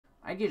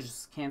I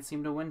just can't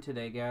seem to win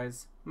today,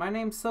 guys. My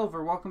name's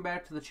Silver, welcome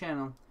back to the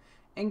channel.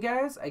 And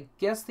guys, I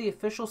guess the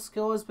official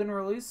skill has been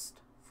released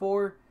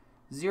for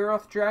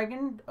Zeroth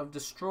Dragon of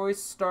Destroy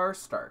Star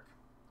Stark.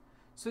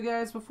 So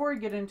guys, before I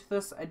get into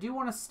this, I do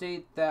want to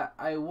state that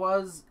I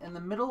was in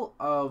the middle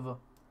of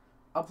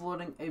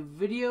uploading a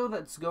video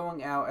that's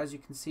going out, as you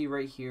can see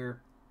right here,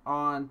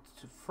 on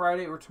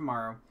Friday or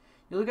tomorrow.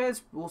 You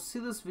guys will see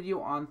this video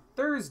on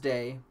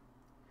Thursday.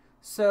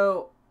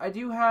 So I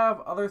do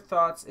have other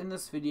thoughts in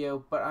this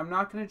video, but I'm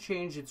not going to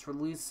change its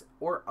release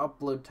or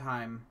upload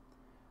time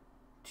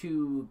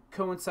to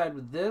coincide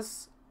with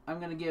this. I'm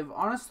going to give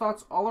honest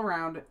thoughts all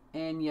around,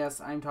 and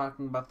yes, I'm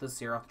talking about the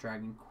Zeroth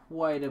Dragon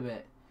quite a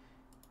bit.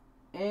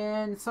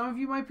 And some of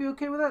you might be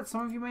okay with that,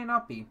 some of you may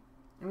not be.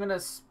 I'm going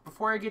to,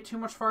 before I get too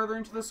much farther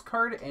into this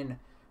card, and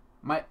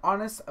my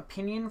honest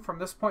opinion from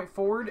this point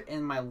forward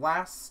in my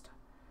last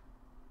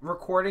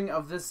recording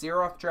of this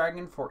Zeroth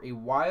Dragon for a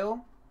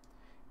while,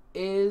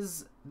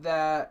 is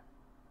that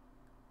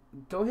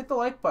go hit the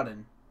like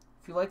button.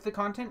 If you like the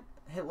content,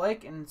 hit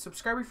like and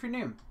subscribe if you're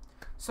new.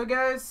 So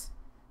guys,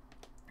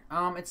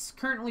 it's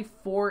currently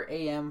 4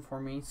 a.m.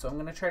 for me, so I'm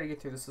going to try to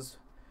get through this as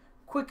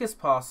quick as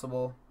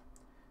possible.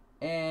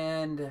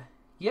 And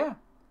yeah,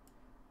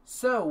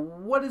 so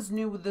what is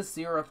new with this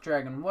Zeroth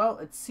Dragon? Well,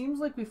 it seems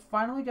like we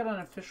finally got an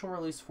official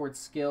release for its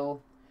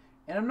skill,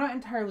 and I'm not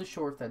entirely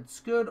sure if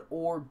that's good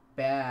or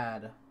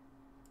bad.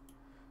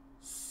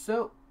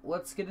 So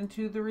let's get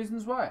into the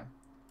reasons why.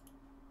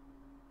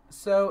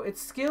 So its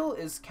skill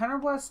is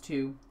Counterblast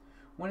 2.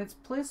 When it's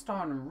placed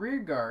on rear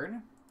guard,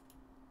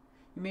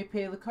 you may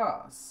pay the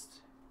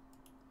cost.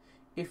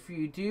 If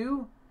you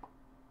do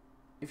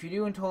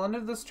until the end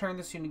of this turn,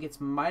 this unit gets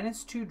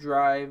 -2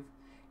 drive.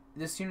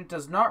 This unit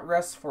does not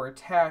rest for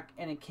attack,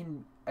 and it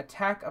can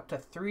attack up to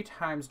 3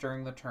 times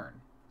during the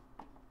turn.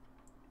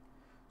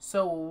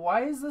 So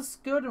why is this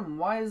good and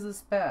why is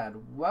this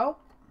bad? Well,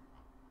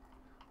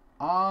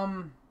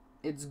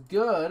 it's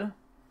good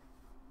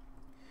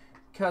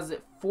because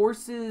it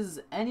forces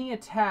any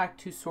attack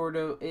to sort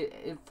of,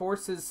 it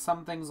forces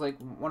some things. Like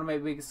one of my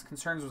biggest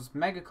concerns was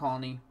Mega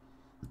Colony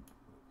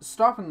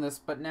stopping this,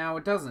 but now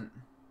it doesn't.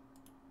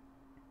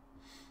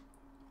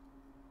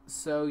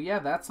 So yeah,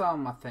 that's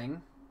a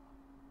thing.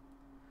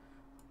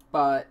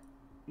 But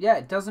yeah,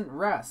 it doesn't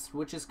rest,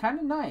 which is kind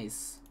of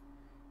nice.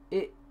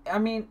 I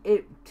mean,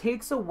 it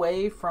takes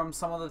away from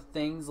some of the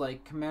things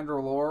like Commander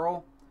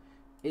Laurel.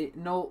 It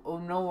no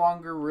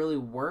longer really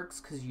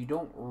works because you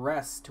don't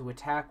rest to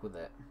attack with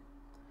it.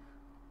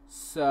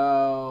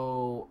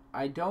 So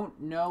I don't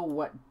know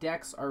what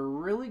decks are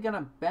really going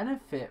to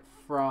benefit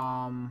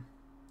from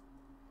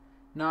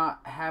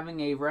not having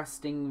a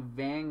resting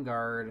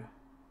Vanguard.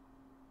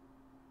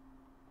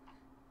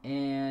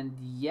 And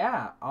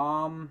yeah,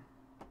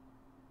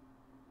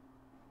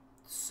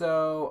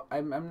 so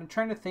I'm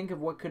trying to think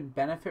of what could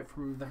benefit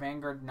from the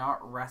Vanguard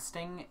not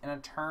resting in a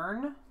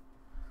turn.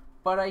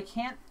 But I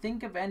can't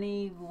think of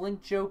any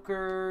Link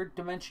Joker,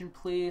 Dimension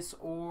Police,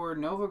 or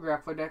Nova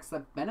Grappler decks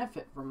that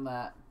benefit from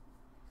that.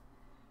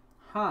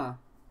 Huh.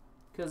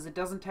 Because it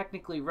doesn't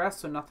technically rest,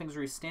 so nothing's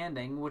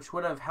restanding, which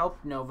would have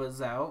helped Nova's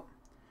out.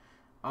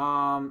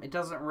 It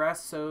doesn't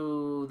rest,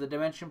 so the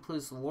Dimension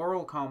Police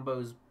Laurel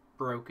combo's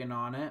broken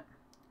on it.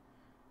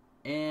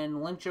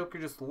 And Link Joker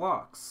just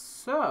locks.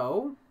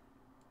 So,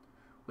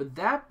 with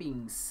that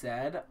being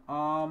said,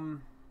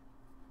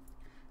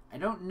 I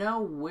don't know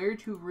where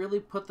to really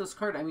put this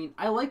card. I mean,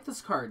 I like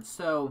this card,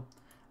 so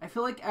I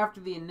feel like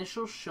after the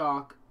initial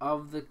shock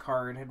of the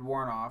card had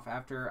worn off,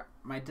 after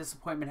my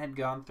disappointment had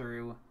gone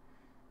through,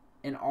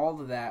 and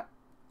all of that,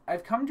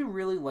 I've come to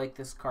really like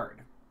this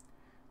card.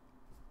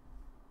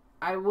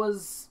 I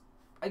was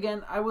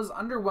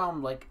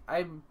underwhelmed. Like,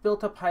 I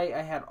built up hype,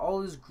 I had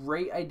all these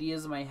great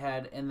ideas in my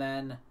head, and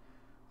then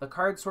the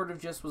card sort of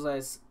just was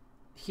like,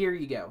 here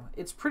you go.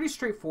 It's pretty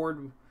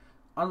straightforward,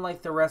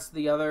 unlike the rest of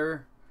the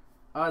other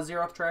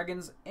Zeroth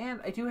Dragons, and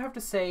I do have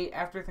to say,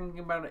 after thinking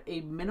about it,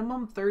 a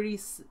minimum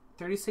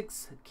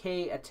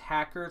 36k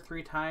attacker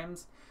 3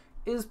 times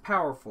is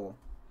powerful.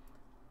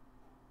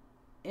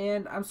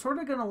 And I'm sort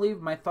of going to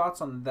leave my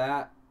thoughts on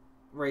that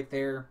right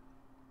there.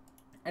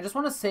 I just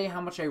want to say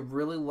how much I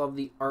really love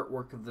the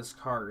artwork of this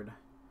card.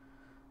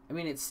 I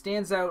mean, it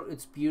stands out,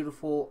 it's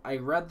beautiful. I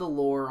read the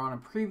lore on a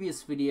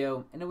previous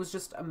video, and it was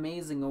just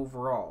amazing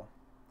overall.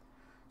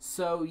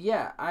 So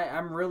yeah,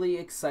 I'm really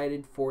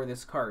excited for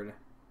this card.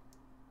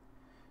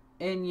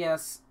 And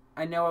yes,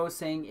 I know I was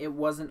saying it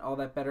wasn't all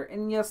that better.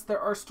 And yes,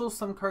 there are still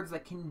some cards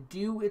that can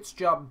do its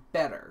job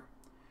better.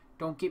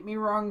 Don't get me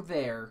wrong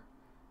there.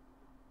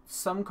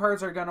 Some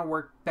cards are going to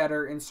work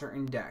better in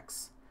certain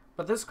decks.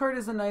 But this card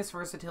is a nice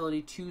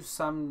versatility to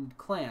some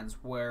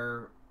clans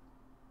where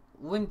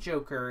Link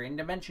Joker and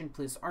Dimension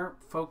Police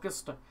aren't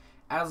focused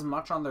as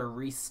much on their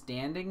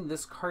restanding.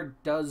 This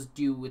card does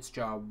do its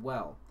job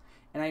well.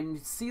 And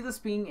I see this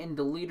being in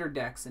deleter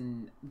decks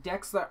and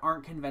decks that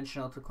aren't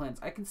conventional to clans.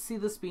 I can see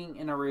this being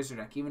in a Razor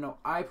deck, even though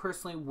I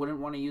personally wouldn't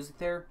want to use it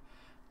there.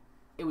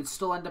 It would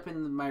still end up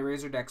in my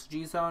Razor deck's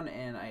G-Zone,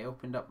 and I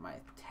opened up my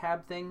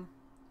tab thing.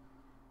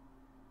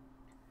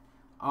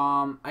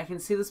 I can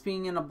see this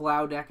being in a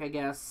Blau deck, I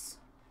guess.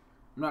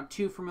 I'm not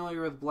too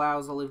familiar with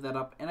Blaus, I'll leave that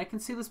up. And I can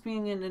see this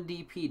being in a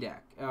DP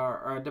deck,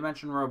 or a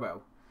Dimension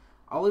Robo.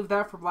 I'll leave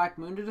that for Black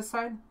Moon to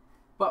decide.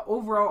 But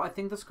overall, I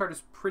think this card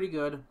is pretty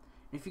good.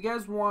 If you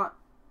guys want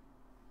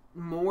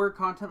more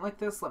content like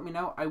this, let me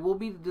know. I will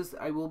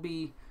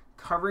be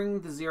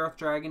covering the Zeroth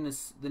Dragon,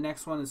 the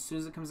next one, as soon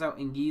as it comes out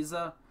in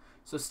Giza.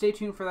 So stay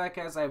tuned for that,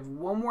 guys. I have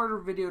one more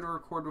video to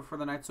record before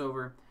the night's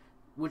over,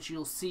 which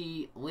you'll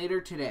see later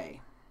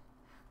today.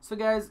 So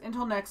guys,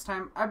 until next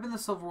time, I've been the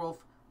Silver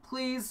Wolf.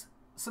 Please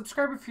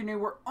subscribe if you're new.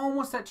 We're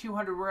almost at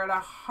 200. We're at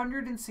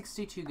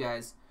 162,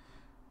 guys.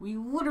 We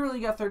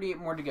literally got 38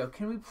 more to go.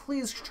 Can we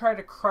please try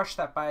to crush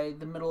that by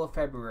the middle of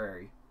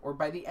February? Or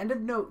by the end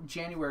of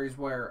January is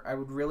where I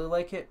would really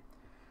like it.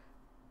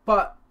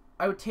 But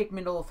I would take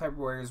middle of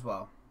February as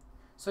well.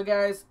 So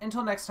guys,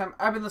 until next time,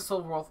 I've been the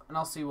Silver Wolf, and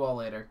I'll see you all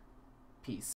later. Peace.